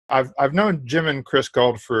I've known Jim and Chris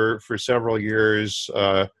Guld for several years.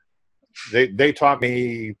 They taught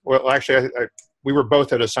me, well, actually, we were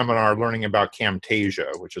both at a seminar learning about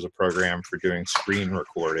Camtasia, which is a program for doing screen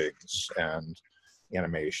recordings and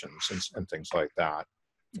animations and things like that,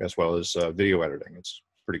 as well as video editing. It's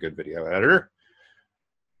a pretty good video editor.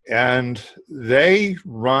 And they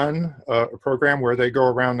run a program where they go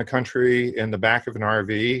around the country in the back of an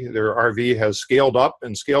RV. Their RV has scaled up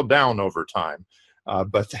and scaled down over time,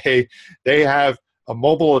 but they have a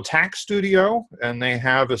mobile attack studio, and they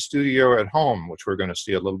have a studio at home, which we're going to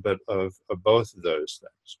see a little bit of both of those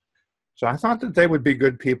things. So I thought that they would be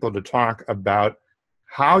good people to talk about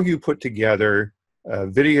how you put together a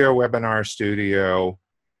video webinar studio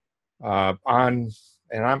and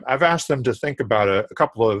I've asked them to think about a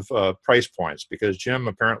couple of price points, because Jim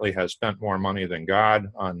apparently has spent more money than God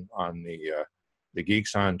on the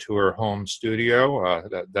Geeks on Tour home studio.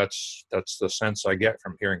 That's the sense I get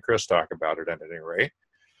from hearing Chris talk about it at any rate.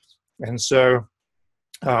 And so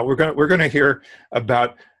we're gonna hear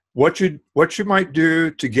about what you might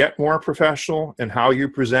do to get more professional and how you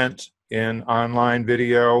present in online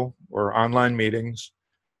video or online meetings,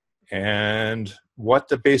 and what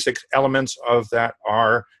the basic elements of that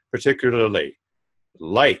are, particularly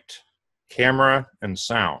light, camera, and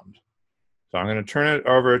sound. So I'm going to turn it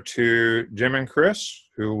over to Jim and Chris,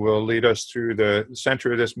 who will lead us through the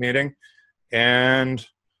center of this meeting. And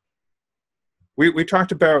we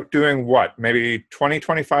talked about doing what? Maybe 20,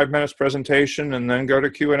 25 minutes presentation and then go to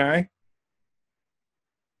Q&A?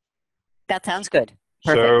 That sounds good.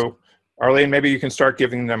 Perfect. So Arlene, maybe you can start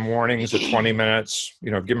giving them warnings at 20 minutes.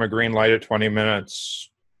 You know, give them a green light at 20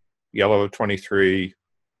 minutes, yellow at 23,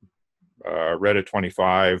 red at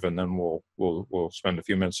 25, and then we'll spend a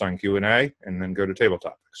few minutes on Q&A and then go to table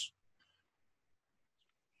topics.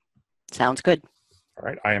 Sounds good. All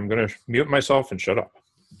right, I am going to mute myself and shut up.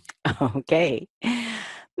 Okay.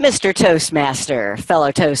 Mr. Toastmaster,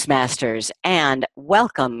 fellow Toastmasters, and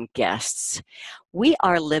welcome guests. We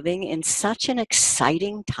are living in such an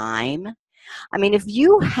exciting time. I mean, if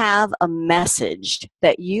you have a message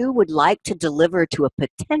that you would like to deliver to a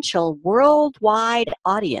potential worldwide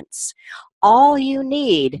audience, all you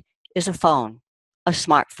need is a phone, a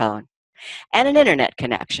smartphone, and an internet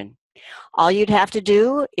connection. All you'd have to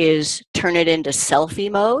do is turn it into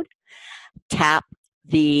selfie mode, tap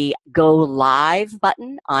the Go Live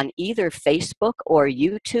button on either Facebook or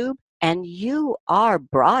YouTube, and you are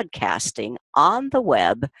broadcasting on the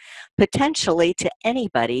web, potentially to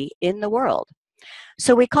anybody in the world.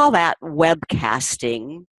 So we call that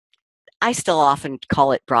webcasting. I still often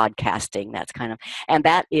call it broadcasting. And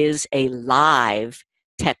that is a live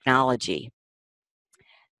technology.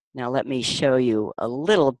 Now let me show you a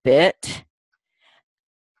little bit.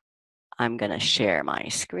 I'm going to share my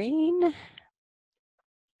screen.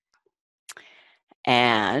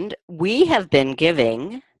 And we have been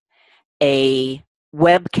giving a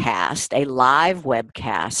webcast, a live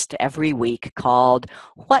webcast every week called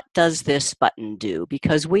What Does This Button Do?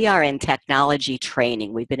 Because we are in technology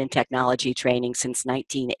training. We've been in technology training since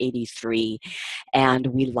 1983, and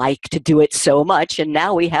we like to do it so much, and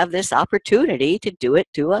now we have this opportunity to do it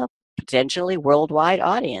to a potentially worldwide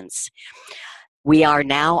audience. We are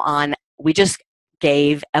now on, we just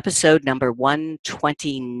gave episode number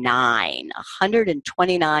 129.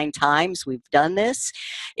 129 times we've done this.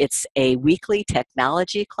 It's a weekly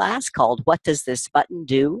technology class called What Does This Button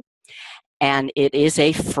Do? And it is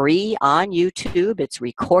a free on YouTube. It's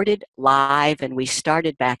recorded live, and we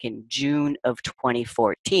started back in June of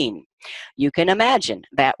 2014. You can imagine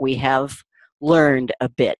that we have learned a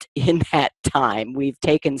bit in that time. We've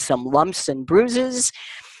taken some lumps and bruises,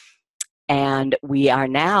 and we are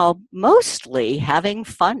now mostly having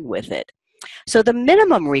fun with it. So the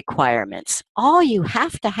minimum requirements, all you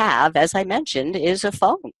have to have, as I mentioned, is a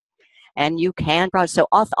phone. And you can, so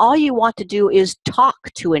all you want to do is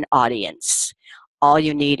talk to an audience. All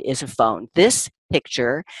you need is a phone. This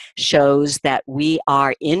picture shows that we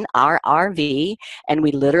are in our RV, and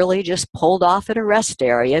we literally just pulled off at a rest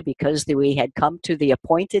area because we had come to the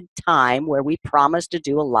appointed time where we promised to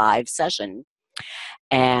do a live session.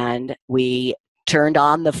 And we turned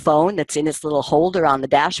on the phone that's in its little holder on the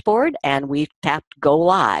dashboard, and we tapped Go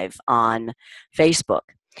Live on Facebook.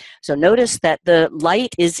 So notice that the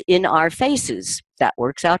light is in our faces. That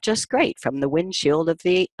works out just great from the windshield of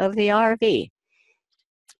the RV.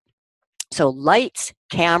 So lights,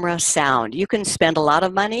 camera, sound. You can spend a lot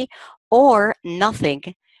of money or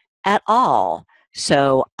nothing at all.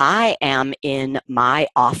 So I am in my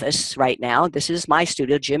office right now. This is my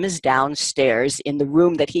studio. Jim is downstairs in the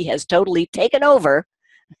room that he has totally taken over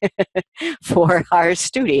for our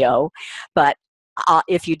studio. But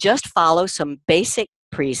if you just follow some basic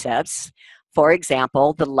precepts, for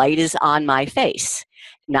example, the light is on my face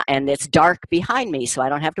and it's dark behind me, so I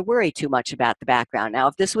don't have to worry too much about the background. Now,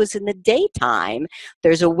 if this was in the daytime,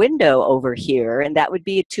 there's a window over here, and that would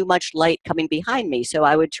be too much light coming behind me, so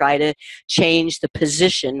I would try to change the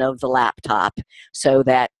position of the laptop so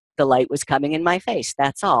that the light was coming in my face.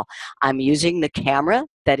 That's all. I'm using the camera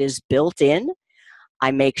that is built in.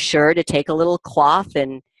 I make sure to take a little cloth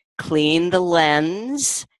and clean the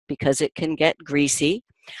lens because it can get greasy.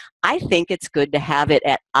 I think it's good to have it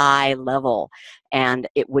at eye level, and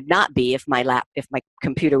it would not be if my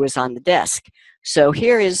computer was on the desk. So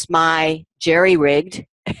here is my jerry-rigged.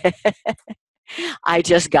 I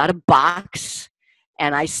just got a box,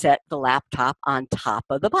 and I set the laptop on top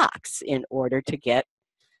of the box in order to get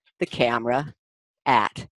the camera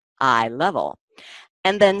at eye level.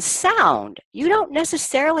 And then sound. You don't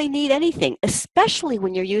necessarily need anything, especially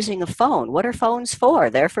when you're using a phone. What are phones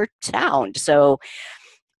for? They're for sound.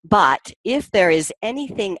 But if there is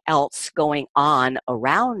anything else going on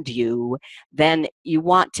around you, then you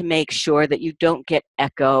want to make sure that you don't get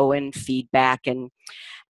echo and feedback. And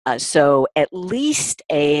so at least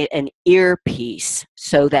an earpiece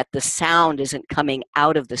so that the sound isn't coming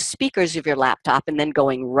out of the speakers of your laptop and then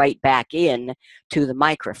going right back in to the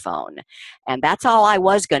microphone. And that's all I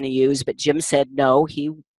was going to use, but Jim said no,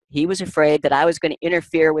 he was afraid that I was going to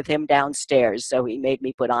interfere with him downstairs, so he made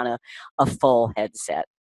me put on a full headset.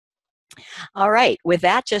 All right, with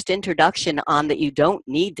that just introduction on that you don't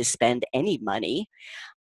need to spend any money,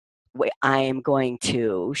 I am going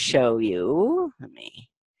to show you,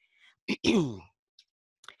 it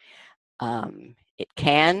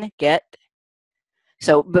can get,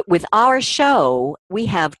 but with our show, we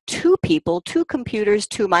have 2 people, 2 computers,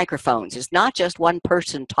 2 microphones. It's not just one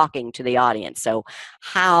person talking to the audience. So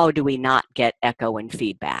how do we not get echo and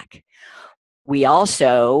feedback? We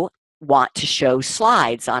also want to show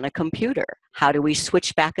slides on a computer. How do we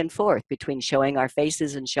switch back and forth between showing our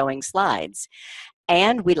faces and showing slides?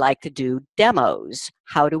 And we like to do demos.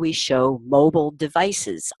 How do we show mobile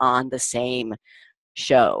devices on the same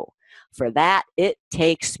show? For that, it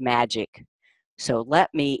takes magic. So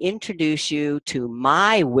let me introduce you to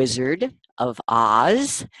my Wizard of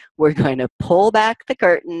Oz. We're going to pull back the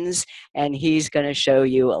curtains, and he's going to show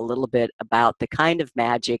you a little bit about the kind of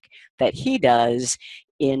magic that he does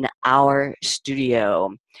in our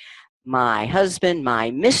studio. My husband,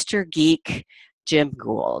 my Mr. Geek, Jim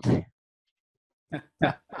Guld.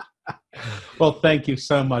 Well, thank you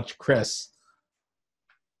so much, Chris.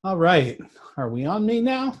 All right, are we on me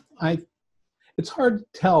now? It's hard to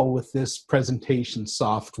tell with this presentation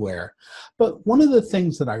software, but one of the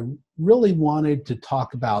things that I really wanted to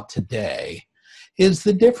talk about today is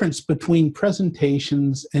the difference between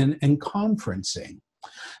presentations and conferencing.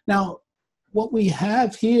 Now, what we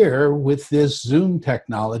have here with this Zoom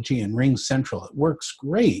technology and Ring Central, it works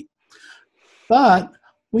great, but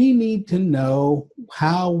we need to know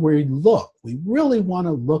how we look. We really want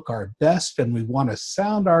to look our best, and we want to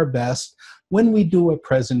sound our best when we do a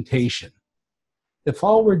presentation. If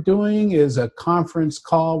all we're doing is a conference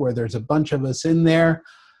call where there's a bunch of us in there,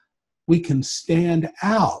 we can stand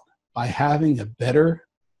out by having a better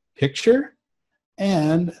picture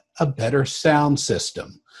and a better sound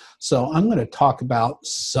system. So I'm going to talk about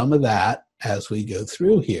some of that as we go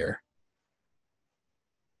through here.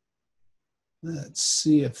 Let's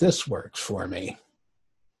see if this works for me.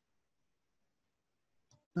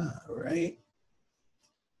 All right.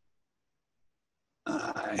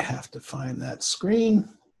 I have to find that screen.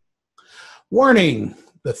 Warning,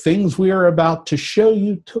 the things we are about to show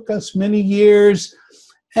you took us many years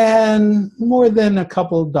and more than a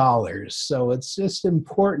couple of dollars. So it's just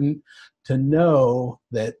important to know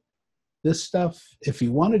that this stuff, if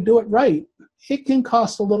you want to do it right, it can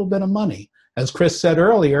cost a little bit of money. As Chris said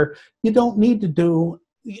earlier, you don't need to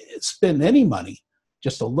spend any money.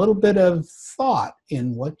 Just a little bit of thought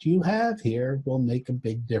in what you have here will make a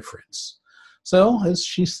big difference. So, as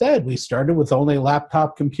she said, we started with only a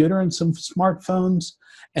laptop computer and some smartphones,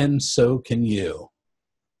 and so can you.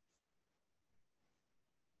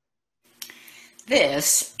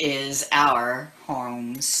 This is our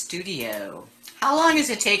home studio. How long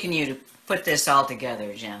has it taken you to put this all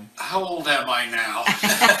together, Jim? How old am I now?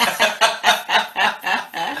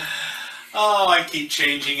 Oh, I keep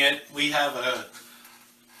changing it. We have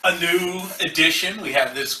a new addition. We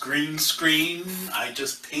have this green screen. I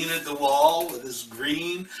just painted the wall with this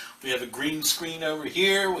green. We have a green screen over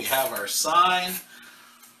here. We have our sign.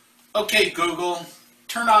 Okay, Google,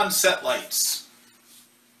 turn on set lights.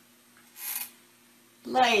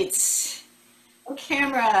 Lights.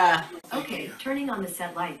 Camera. Okay, turning on the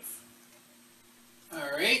set lights.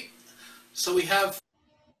 All right. So we have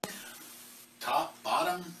top,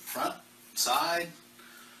 bottom, front, side.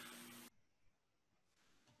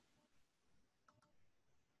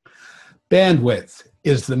 Bandwidth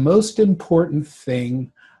is the most important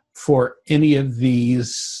thing for any of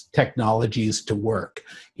these technologies to work.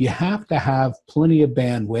 You have to have plenty of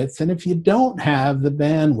bandwidth, and if you don't have the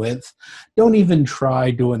bandwidth, don't even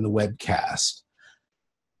try doing the webcast.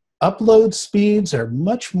 Upload speeds are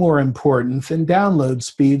much more important than download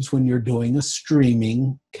speeds when you're doing a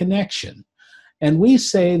streaming connection. And we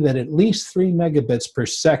say that at least 3 megabits per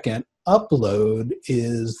second upload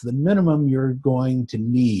is the minimum you're going to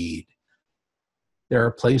need. There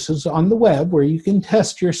are places on the web where you can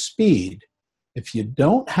test your speed. If you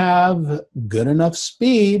don't have good enough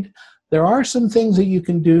speed, there are some things that you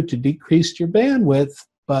can do to decrease your bandwidth,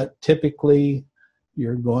 but typically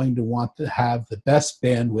you're going to want to have the best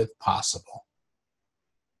bandwidth possible.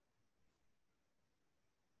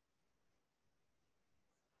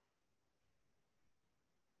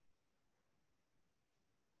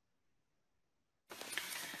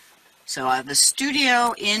 So the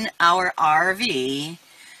studio in our RV,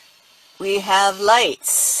 we have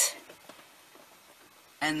lights.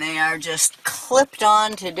 And they are just clipped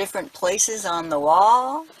on to different places on the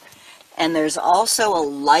wall. And there's also a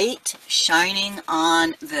light shining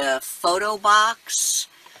on the photo box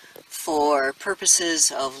for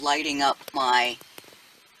purposes of lighting up my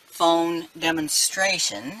phone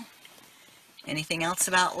demonstration. Anything else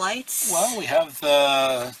about lights? Well, we have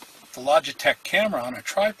the Logitech camera on a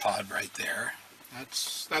tripod right there.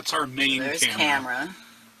 That's our main There's camera. camera.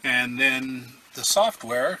 And then the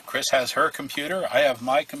software, Chris has her computer, I have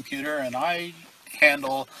my computer, and I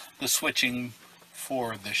handle the switching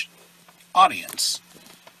for the audience.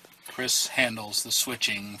 Chris handles the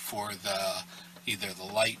switching for either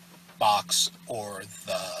the light box or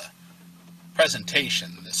the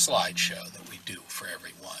presentation, the slideshow that we do for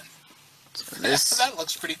everyone. So That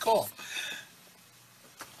looks pretty cool.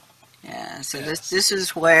 Yeah, so Yes. this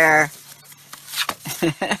is where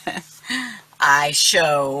I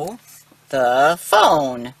show the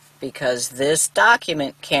phone, because this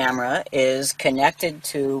document camera is connected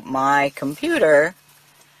to my computer,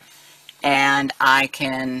 and I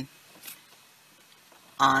can,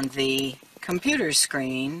 on the computer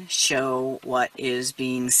screen, show what is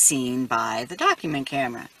being seen by the document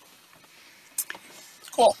camera.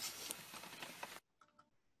 Cool.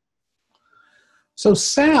 So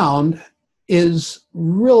sound is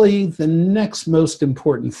really the next most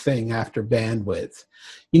important thing after bandwidth.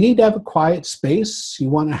 You need to have a quiet space. You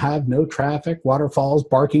want to have no traffic, waterfalls,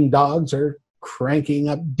 barking dogs, or cranking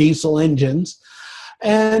up diesel engines.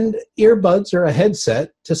 And earbuds or a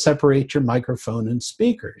headset to separate your microphone and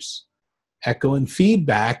speakers. Echo and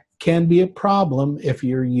feedback can be a problem if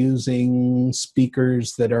you're using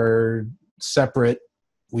speakers that are separate.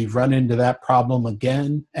 We've run into that problem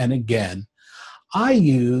again and again. I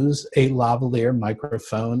use a lavalier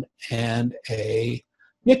microphone and a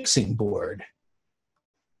mixing board.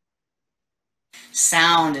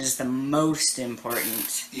 Sound is the most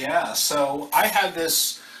important. Yeah, so I have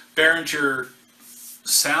this Behringer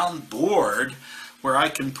sound board where I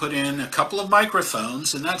can put in a couple of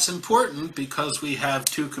microphones, and that's important because we have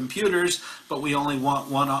 2 computers, but we only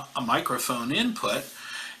want a microphone input,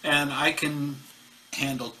 and I can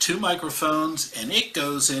handle 2 microphones, and it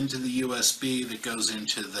goes into the USB that goes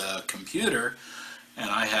into the computer, and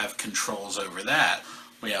I have controls over that.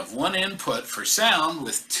 We have 1 input for sound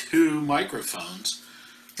with 2 microphones.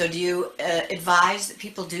 So do you advise that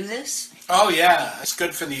people do this? Oh yeah, it's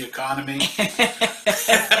good for the economy.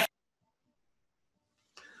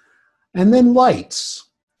 And then lights.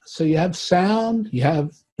 So you have sound, you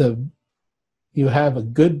have a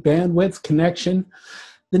good bandwidth connection.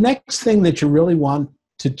 The next thing that you really want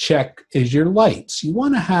to check is your lights. You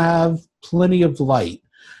want to have plenty of light,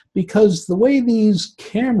 because the way these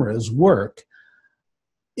cameras work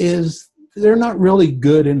is they're not really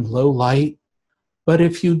good in low light, but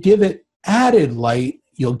if you give it added light,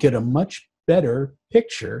 you'll get a much better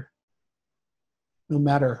picture no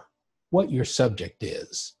matter what your subject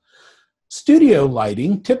is. Studio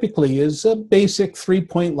lighting typically is a basic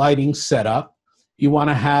 3-point lighting setup. You want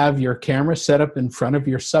to have your camera set up in front of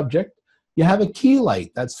your subject. You have a key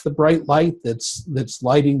light. That's the bright light that's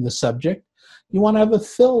lighting the subject. You want to have a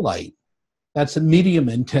fill light. That's a medium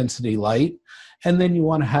intensity light. And then you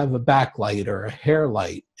want to have a backlight or a hair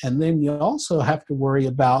light. And then you also have to worry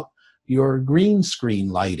about your green screen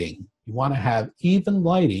lighting. You want to have even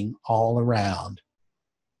lighting all around.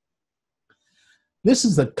 This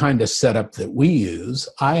is the kind of setup that we use.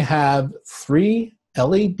 I have 3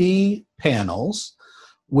 LED panels.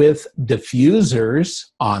 with diffusers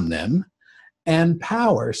on them and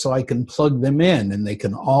power, so I can plug them in and they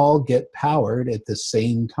can all get powered at the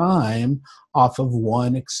same time off of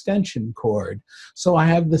one extension cord. So I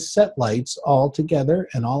have the set lights all together,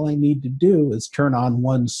 and all I need to do is turn on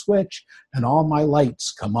one switch and all my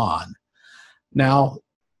lights come on. Now,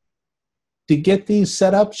 to get these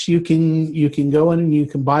setups, you can go in and you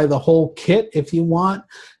can buy the whole kit if you want.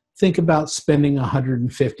 Think about spending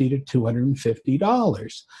 $150 to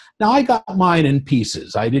 $250. Now, I got mine in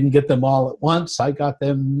pieces. I didn't get them all at once. I got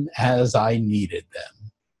them as I needed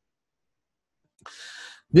them.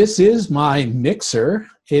 This is my mixer.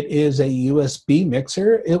 It is a USB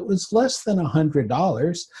mixer. It was less than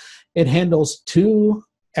 $100. It handles 2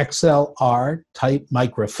 XLR type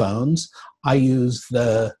microphones. I use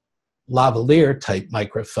the lavalier type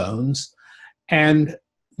microphones. And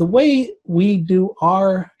the way we do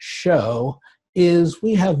our show is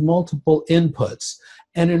we have multiple inputs.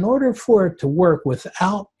 And in order for it to work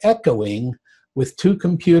without echoing with 2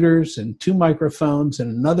 computers and 2 microphones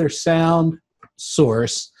and another sound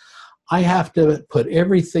source, I have to put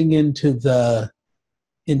everything into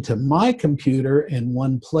my computer in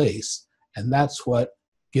one place. And that's what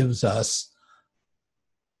gives us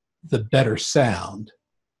the better sound.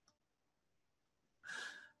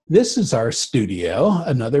 This is our studio,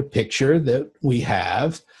 another picture that we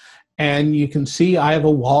have. And you can see I have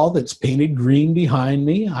a wall that's painted green behind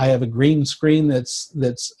me. I have a green screen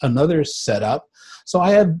that's another setup. So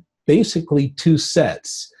I have basically 2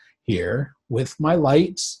 sets here with my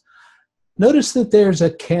lights. Notice that there's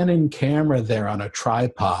a Canon camera there on a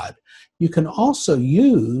tripod. You can also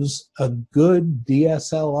use a good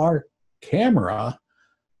DSLR camera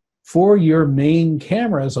for your main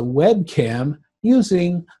camera as a webcam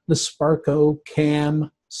using the Sparko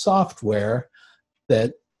Cam software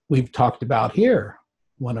that we've talked about here.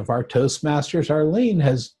 One of our Toastmasters, Arlene,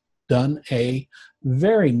 has done a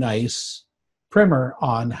very nice primer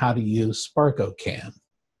on how to use Sparko Cam.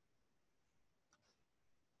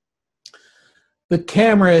 The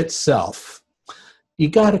camera itself, you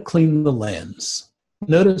got to clean the lens.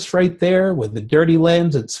 Notice right there with the dirty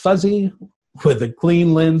lens, it's fuzzy. With the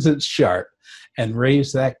clean lens, it's sharp. And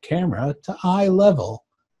raise that camera to eye level.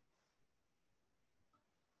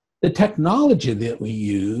 The technology that we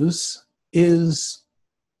use is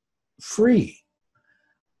free.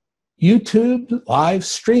 YouTube live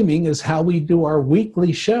streaming is how we do our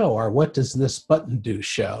weekly show, our What Does This Button Do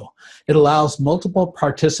show. It allows multiple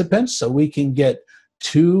participants, so we can get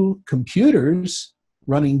 2 computers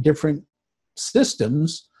running different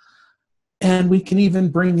systems, and we can even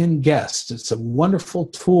bring in guests. It's a wonderful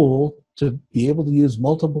tool to be able to use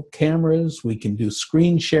multiple cameras. We can do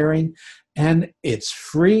screen sharing, and it's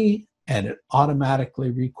free and it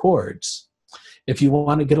automatically records. If you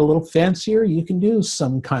want to get a little fancier, you can do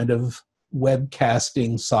some kind of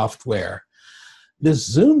webcasting software. This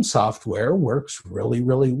Zoom software works really,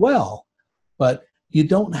 really well, but you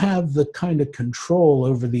don't have the kind of control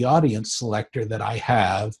over the audience selector that I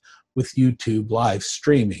have with YouTube live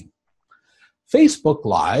streaming. Facebook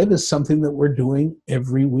Live is something that we're doing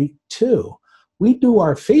every week too. We do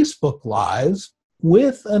our Facebook Lives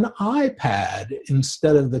with an iPad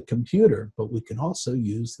instead of the computer, but we can also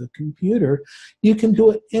use the computer. You can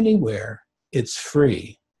do it anywhere. It's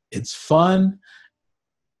free. It's fun.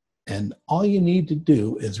 And all you need to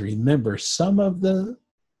do is remember some of the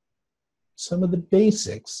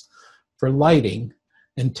basics for lighting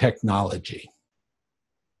and technology.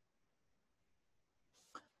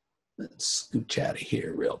 Let's scooch out of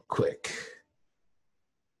here real quick.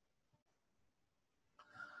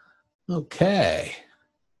 Okay.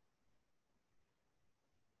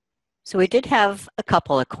 So we did have a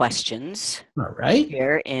couple of questions. All right.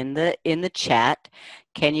 Here in the chat.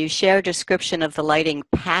 Can you share a description of the lighting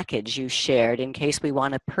package you shared in case we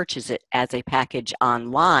want to purchase it as a package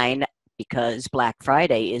online? Because Black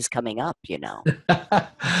Friday is coming up, you know.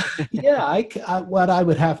 Yeah, what I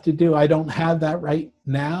would have to do, I don't have that right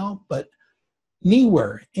now, but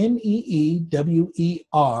Neewer, Neewer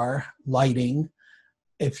lighting.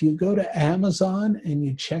 If you go to Amazon and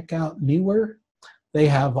you check out Neewer, they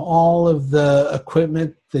have all of the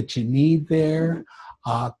equipment that you need there.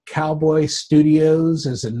 Cowboy Studios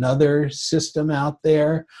is another system out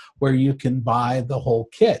there where you can buy the whole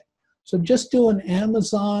kit. So just do an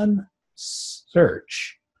Amazon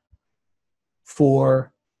search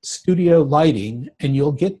for studio lighting and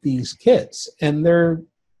you'll get these kits, and they're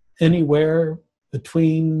anywhere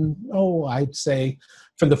between, I'd say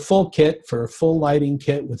for the full kit, for a full lighting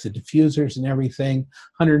kit with the diffusers and everything,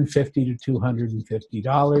 $150 to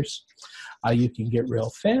 $250. You can get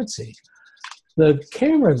real fancy. The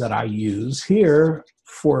camera that I use here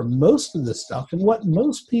for most of the stuff. And what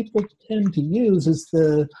most people tend to use is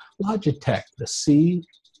the Logitech, the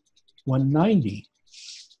C190.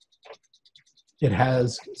 It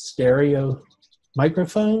has stereo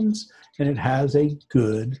microphones, and it has a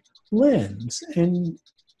good lens, and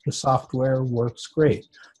the software works great.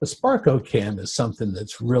 The Sparko Cam is something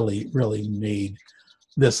that's really, really made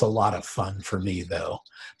this a lot of fun for me, though,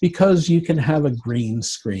 because you can have a green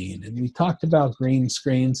screen. And we talked about green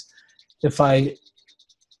screens.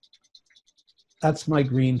 That's my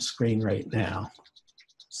green screen right now.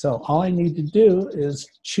 So all I need to do is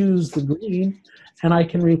choose the green, and I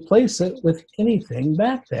can replace it with anything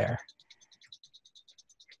back there.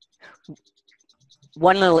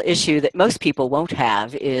 One little issue that most people won't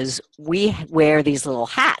have is we wear these little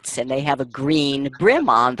hats and they have a green brim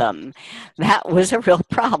on them. That was a real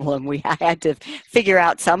problem. I had to figure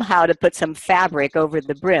out somehow to put some fabric over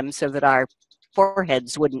the brim so that our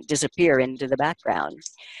foreheads wouldn't disappear into the background.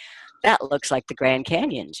 That looks like the Grand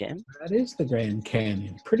Canyon, Jim. That is the Grand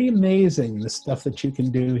Canyon. Pretty amazing, the stuff that you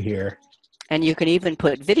can do here. And you can even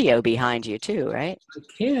put video behind you too, right? I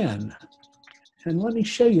can. And let me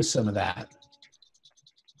show you some of that.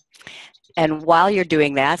 And while you're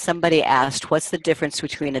doing that, somebody asked, what's the difference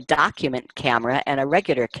between a document camera and a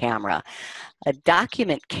regular camera? A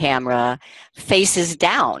document camera faces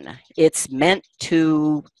down. It's meant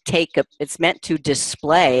to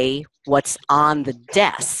display what's on the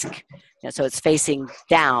desk. So it's facing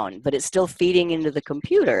down, but it's still feeding into the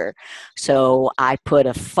computer. So I put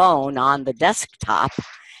a phone on the desktop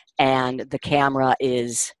and the camera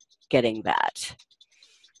is getting that.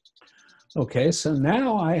 Okay, so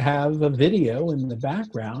now I have a video in the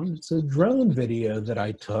background. It's a drone video that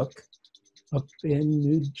I took up in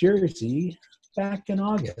New Jersey back in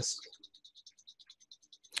August.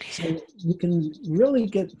 So you can really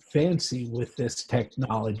get fancy with this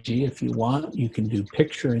technology if you want. You can do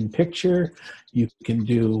picture-in-picture. You can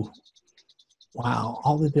do, wow,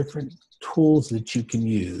 all the different tools that you can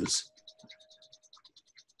use.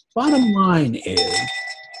 Bottom line is,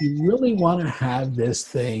 you really want to have this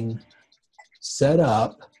thing set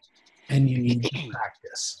up, and you need to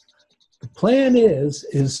practice. The plan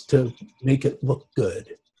is to make it look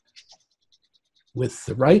good. With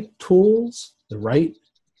the right tools, the right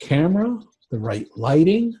camera, the right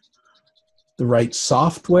lighting, the right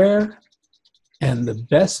software, and the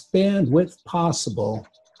best bandwidth possible,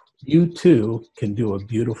 you too can do a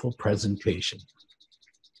beautiful presentation.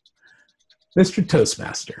 Mr.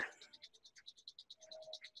 Toastmaster.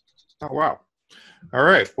 Oh, wow. All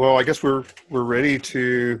right. Well, I guess we're ready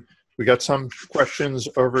to. We got some questions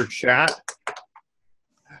over chat.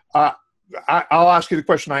 I'll ask you the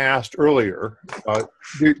question I asked earlier.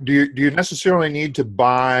 Do you necessarily need to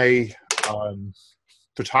buy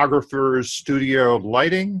photographer's studio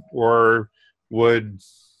lighting, or would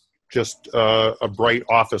just a bright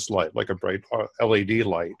office light, like a bright LED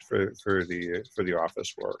light, for the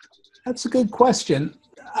office work? That's a good question.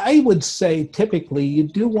 I would say typically you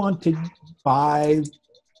do want to buy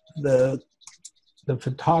the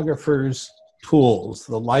photographer's tools,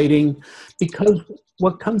 the lighting, because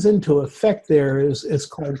what comes into effect there is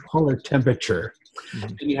called color temperature.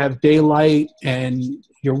 Mm-hmm. And you have daylight, and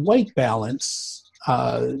your white balance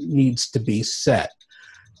needs to be set.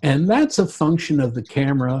 And that's a function of the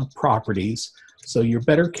camera properties. So your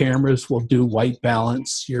better cameras will do white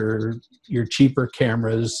balance. Your cheaper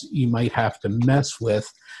cameras you might have to mess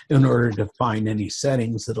with in order to find any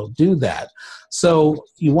settings that'll do that. So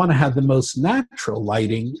you want to have the most natural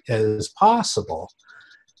lighting as possible.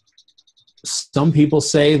 Some people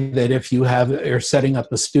say that if you're setting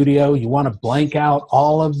up a studio, you want to blank out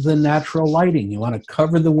all of the natural lighting. You want to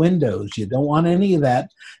cover the windows. You don't want any of that.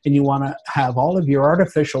 And you want to have all of your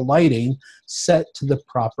artificial lighting set to the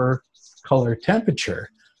proper color temperature.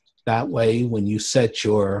 That way, when you set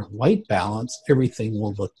your white balance, everything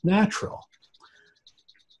will look natural.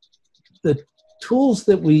 The tools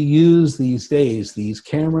that we use these days, these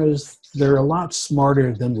cameras, they're a lot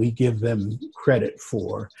smarter than we give them credit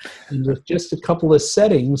for. And with just a couple of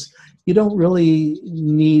settings, you don't really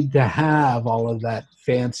need to have all of that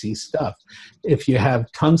fancy stuff. If you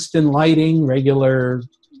have tungsten lighting, regular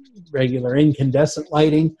incandescent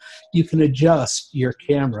lighting, you can adjust your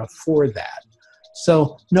camera for that.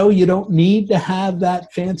 So no, you don't need to have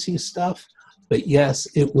that fancy stuff, but yes,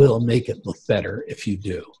 it will make it look better if you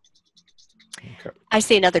do. Okay. I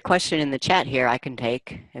see another question in the chat here I can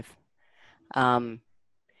take.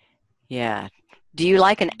 Yeah. Do you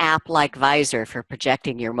like an app like Visor for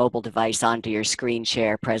projecting your mobile device onto your screen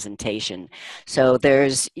share presentation? So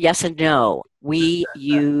there's yes and no. We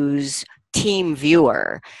use team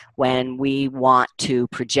viewer when we want to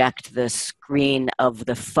project the screen of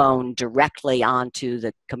the phone directly onto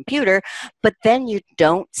the computer, but then you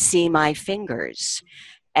don't see my fingers.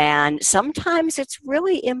 And sometimes it's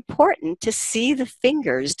really important to see the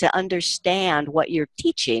fingers to understand what you're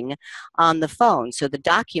teaching on the phone. So the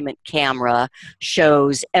document camera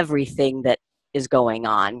shows everything that is going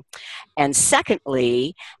on. And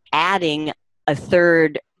secondly, adding a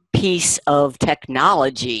third piece of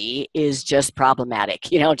technology is just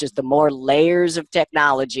problematic. You know, just the more layers of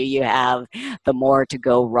technology you have, the more to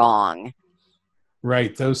go wrong.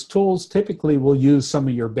 Right. Those tools typically will use some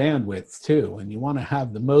of your bandwidth too, and you want to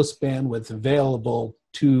have the most bandwidth available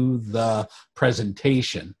to the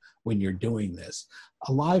presentation when you're doing this.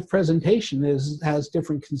 A live presentation has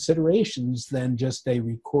different considerations than just a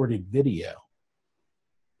recorded video.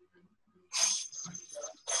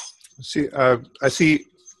 I see,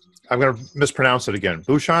 I'm going to mispronounce it again.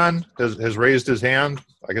 Bhushan has raised his hand,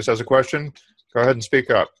 I guess, has a question. Go ahead and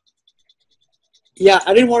speak up. Yeah,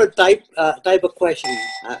 I didn't want to type a question.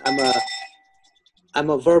 I'm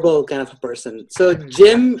a verbal kind of a person. So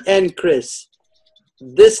Jim and Chris,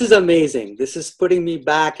 this is amazing. This is putting me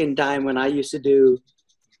back in time when I used to do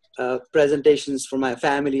presentations for my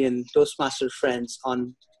family and Toastmaster friends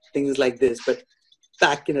on things like this, but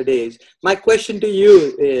back in the days. My question to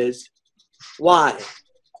you is, why?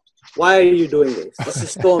 Why are you doing this? This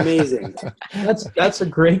is so amazing. That's a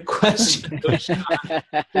great question.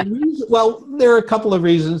 Well, there are a couple of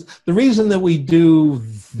reasons. The reason that we do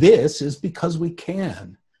this is because we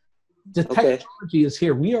can. The technology is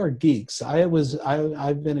here. We are geeks.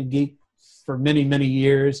 I've been a geek for many, many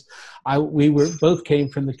years. We both came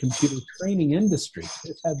from the computer training industry.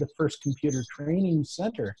 It had the first computer training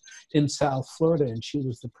center in South Florida, and she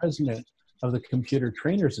was the president of the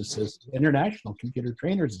International Computer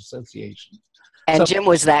Trainers Association. And So, Jim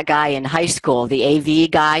was that guy in high school, the AV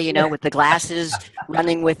guy, you know, with the glasses,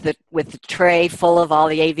 running with the tray full of all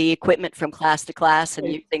the AV equipment from class to class and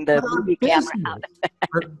using the movie camera out.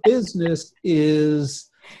 Our business is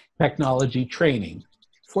technology training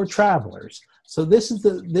for travelers. So this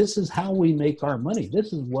is how we make our money.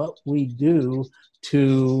 This is what we do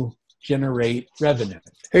to generate revenue.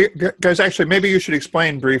 Hey guys, actually, maybe you should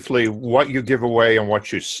explain briefly what you give away and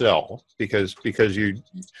what you sell, because you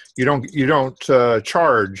don't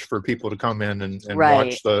charge for people to come in and Right.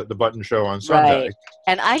 watch the button show on Sunday. Right.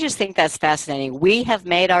 And I just think that's fascinating. We have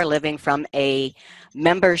made our living from a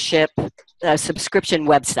membership subscription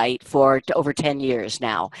website for over 10 years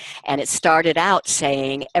now. And it started out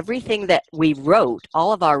saying everything that we wrote,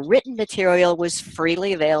 all of our written material was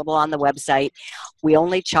freely available on the website. We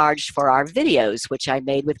only charged for our videos, which I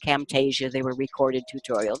made with Camtasia. They were recorded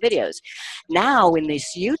tutorial videos. Now in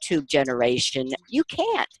this YouTube generation, you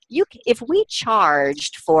can't. If we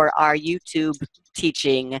charged for our YouTube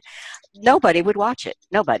teaching, nobody would watch it.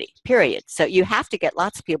 Nobody, period. So you have to get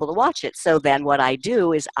lots of people to watch it. So then what I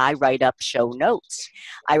do is I write up show notes.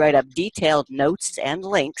 I write up detailed notes and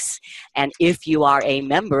links. And if you are a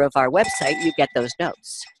member of our website, you get those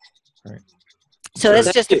notes. Right. So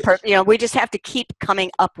that's just we just have to keep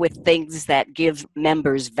coming up with things that give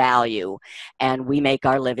members value, and we make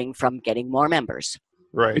our living from getting more members.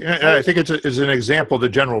 Right. And I think it's an example of the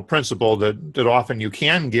general principle that often you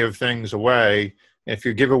can give things away. If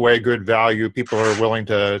you give away good value, people are willing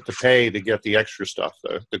to pay to get the extra stuff,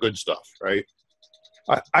 the good stuff, right?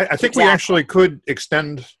 I think we actually could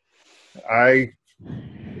extend.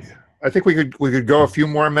 I think we could go a few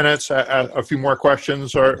more minutes, a few more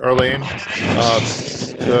questions, Arlene.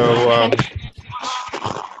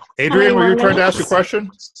 Adrian, were you trying to ask a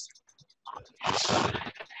question?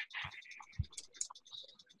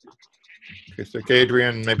 I think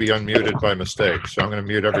Adrian may be unmuted by mistake, so I'm going to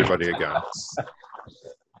mute everybody again.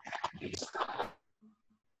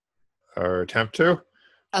 Or attempt to.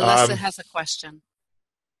 Alyssa has a question.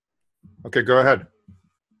 Okay, go ahead.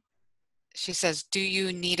 She says, do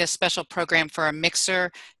you need a special program for a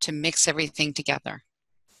mixer to mix everything together?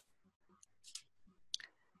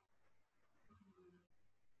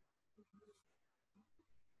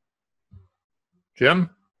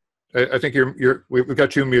 Jim, I think we've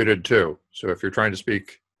got you muted too. So if you're trying to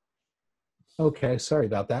speak. Okay, sorry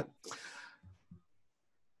about that.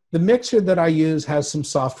 The mixer that I use has some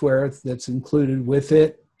software that's included with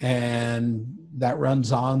it, and that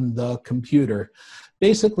runs on the computer.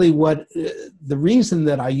 Basically, the reason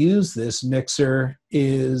that I use this mixer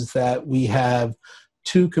is that we have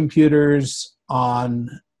two computers on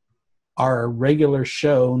our regular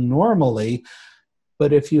show normally,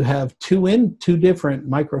 but if you have two different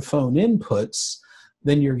microphone inputs,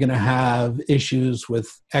 then you're going to have issues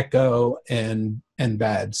with echo and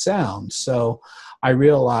bad sound. So I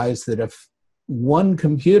realized that if one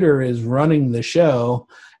computer is running the show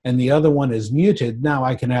and the other one is muted, now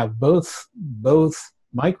I can have both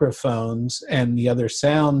microphones and the other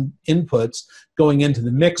sound inputs going into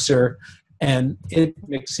the mixer and it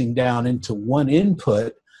mixing down into one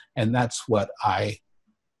input, and that's what I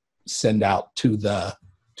send out to the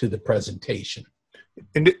presentation.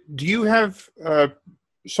 And do you have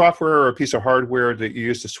software or a piece of hardware that you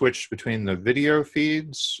use to switch between the video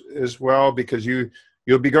feeds as well? Because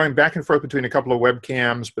you'll be going back and forth between a couple of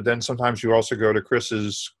webcams, but then sometimes you also go to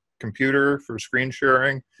Chris's computer for screen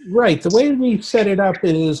sharing. Right. The way we set it up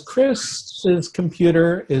is Chris's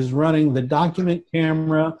computer is running the document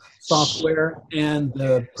camera software and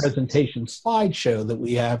the presentation slideshow that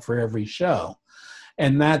we have for every show.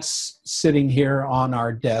 And that's sitting here on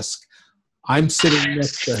our desk. I'm sitting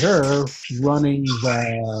next to her running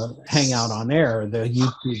the Hangout on Air, the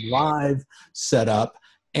YouTube Live setup,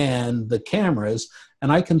 and the cameras.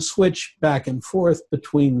 And I can switch back and forth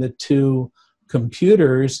between the two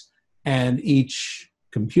computers, and each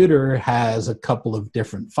computer has a couple of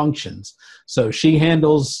different functions. So she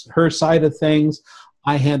handles her side of things,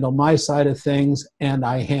 I handle my side of things, and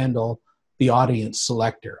I handle the audience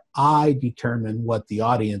selector. I determine what the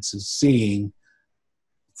audience is seeing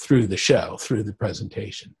through the show, through the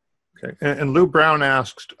presentation. Okay. And Lou Brown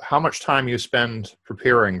asked how much time you spend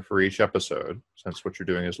preparing for each episode, since what you're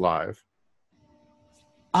doing is live.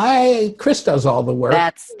 Chris does all the work.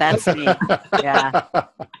 That's me. Yeah.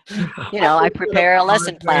 I prepare a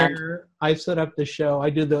lesson plan. I set up the show. I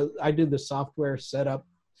do the software setup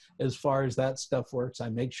as far as that stuff works. I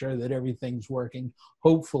make sure that everything's working.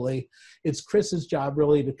 Hopefully, it's Chris's job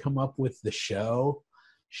really to come up with the show.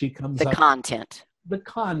 She comes up content. The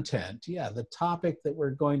content, yeah, the topic that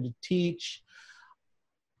we're going to teach,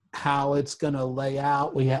 how it's going to lay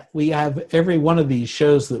out. We have every one of these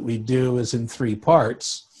shows that we do is in 3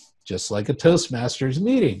 parts, just like a Toastmasters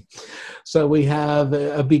meeting. So we have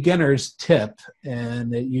a beginner's tip,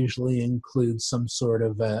 and it usually includes some sort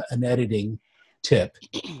of an editing tip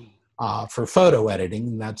for photo editing,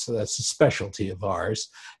 and that's a specialty of ours.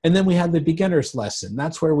 And then we have the beginner's lesson.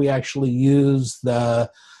 That's where we actually use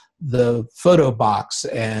the photo box,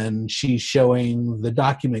 and she's showing the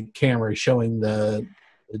document camera, showing the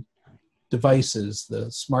devices, the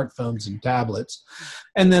smartphones and tablets.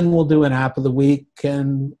 And then we'll do an app of the week.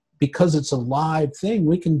 And because it's a live thing,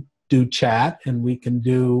 we can do chat, and we can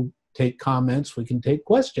take comments, we can take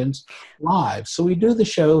questions live. So we do the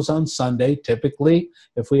shows on Sunday, typically,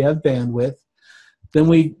 if we have bandwidth. Then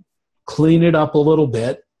we clean it up a little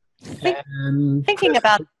bit. Thinking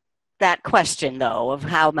about that question, though, of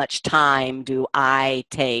how much time do I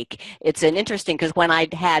take, it's an interesting, because when I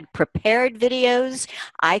had prepared videos,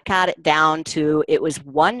 I got it down to, it was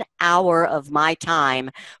 1 hour of my time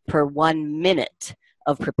per 1 minute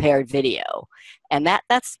of prepared video. And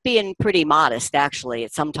that's being pretty modest, actually.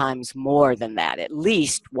 It's sometimes more than that, at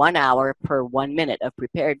least 1 hour per 1 minute of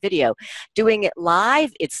prepared video. Doing it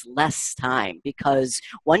live, it's less time, because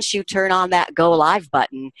once you turn on that go live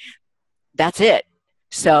button, that's it.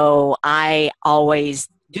 So I always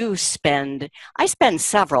spend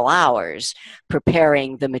several hours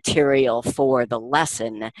preparing the material for the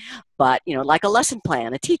lesson, but, like a lesson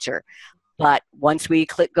plan, a teacher. But once we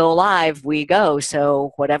click go live, we go.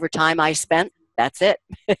 So whatever time I spent, that's it.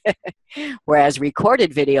 Whereas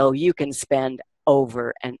recorded video, you can spend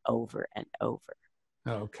over and over and over.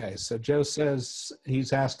 Okay, so Joe says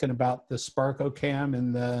he's asking about the Sparko Cam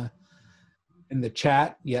in the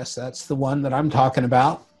chat. Yes, that's the one that I'm talking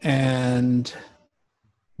about. And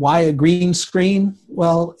why a green screen?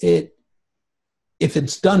 Well, if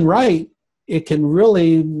it's done right, it can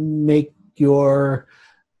really make your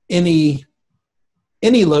any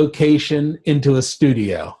location into a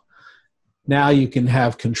studio. Now you can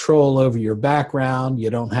have control over your background. You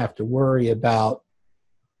don't have to worry about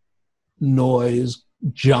noise,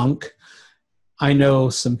 junk. I know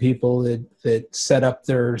some people that set up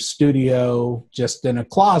their studio just in a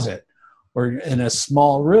closet or in a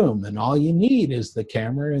small room, and all you need is the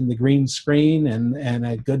camera and the green screen and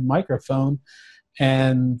a good microphone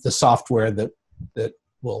and the software that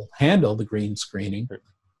will handle the green screening.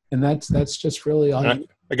 And that's just really all you need.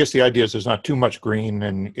 I guess the idea is there's not too much green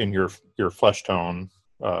in your flesh tone,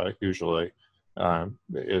 usually.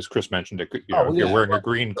 As Chris mentioned, if you're wearing a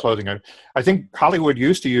green clothing. I think Hollywood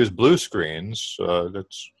used to use blue screens.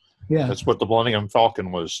 That's what the Millennium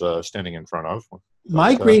Falcon was standing in front of.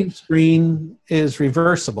 My green screen is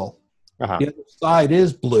reversible. Uh-huh. The other side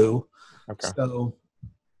is blue, okay. So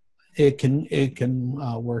it can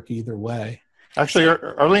work either way. Actually,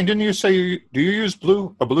 Arlene, didn't you say do you use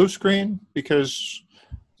a blue screen? Because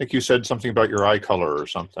I think you said something about your eye color or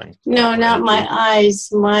something. No, not my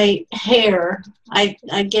eyes, my hair. I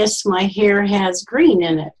guess my hair has green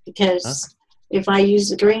in it because if I use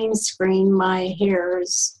the green screen, my hair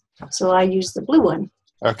is, so I use the blue one.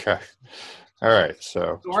 Okay. All right.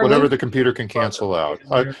 So whatever the computer can cancel out.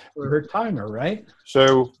 For her timer, right?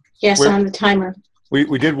 So yes, on the timer.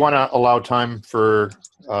 We did want to allow time for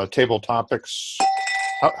table topics.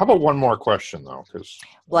 How about one more question though?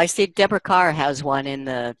 Well, I see Deborah Carr has one in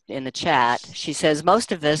the chat. She says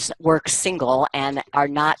most of us work single and are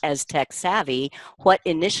not as tech savvy. What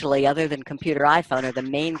initially, other than computer, iPhone, are the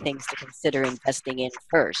main things to consider investing in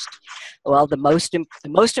first? Well, the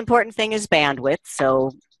most important thing is bandwidth.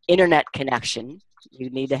 So internet connection. You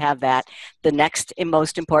need to have that. The next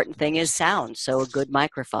most important thing is sound. So a good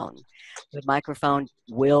microphone. The microphone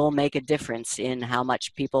will make a difference in how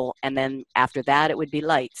much people, and then after that, it would be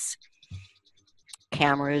lights.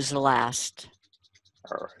 Camera is the last.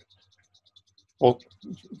 All right. Well,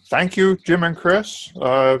 thank you, Jim and Chris.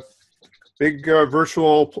 Big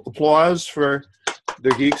virtual applause for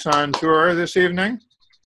the Geeks on Tour this evening.